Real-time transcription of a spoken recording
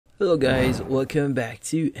Hello guys, welcome back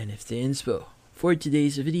to NFT Inspo. For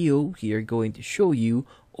today's video, we are going to show you,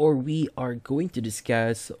 or we are going to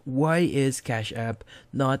discuss, why is Cash App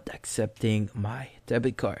not accepting my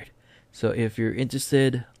debit card. So if you're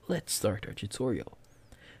interested, let's start our tutorial.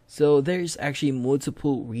 So there's actually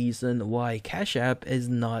multiple reasons why Cash App is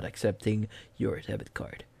not accepting your debit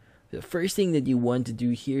card. The first thing that you want to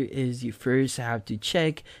do here is you first have to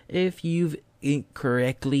check if you've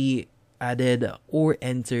incorrectly added or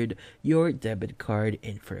entered your debit card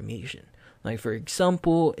information. Like for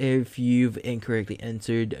example, if you've incorrectly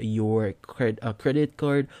entered your credit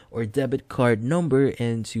card or debit card number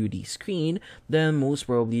into the screen, then most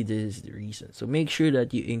probably this is the reason. So make sure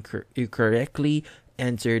that you correctly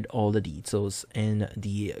entered all the details in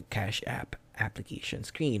the Cash App application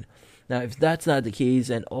screen. Now, if that's not the case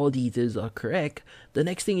and all details are correct, the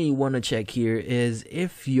next thing you want to check here is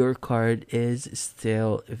if your card is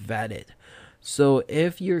still valid. So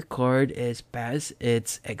if your card is past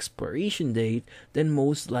its expiration date, then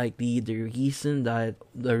most likely the reason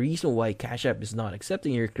why Cash App is not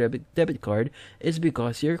accepting your debit card is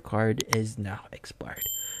because your card is now expired.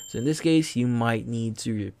 So in this case, you might need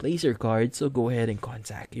to replace your card, so go ahead and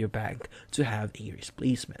contact your bank to have a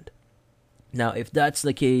replacement. Now, if that's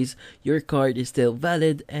the case, your card is still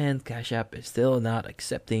valid and Cash App is still not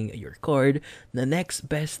accepting your card, the next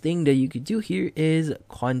best thing that you could do here is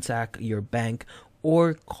contact your bank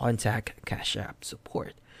or contact Cash App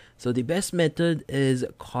support. So the best method is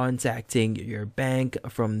contacting your bank.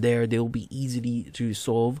 From there, they'll be easily to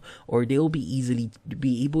solve, or they'll be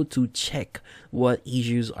able to check what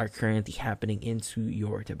issues are currently happening into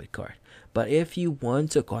your debit card. But if you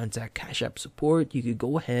want to contact Cash App support, you could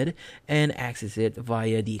go ahead and access it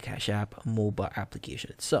via the Cash App mobile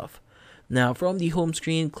application itself. Now, from the home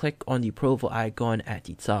screen, click on the profile icon at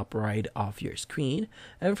the top right of your screen,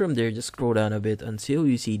 and from there, just scroll down a bit until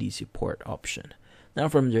you see the support option. Now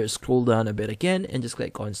from there, scroll down a bit again and just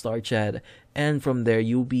click on Start Chat, and from there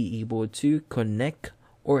you'll be able to connect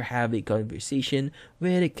or have a conversation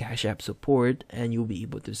with a Cash App support, and you'll be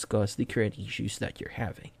able to discuss the current issues that you're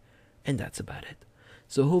having. And that's about it.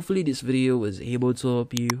 So hopefully this video was able to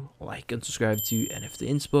help you. Like and subscribe to NFT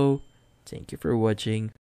Inspo. Thank you for watching.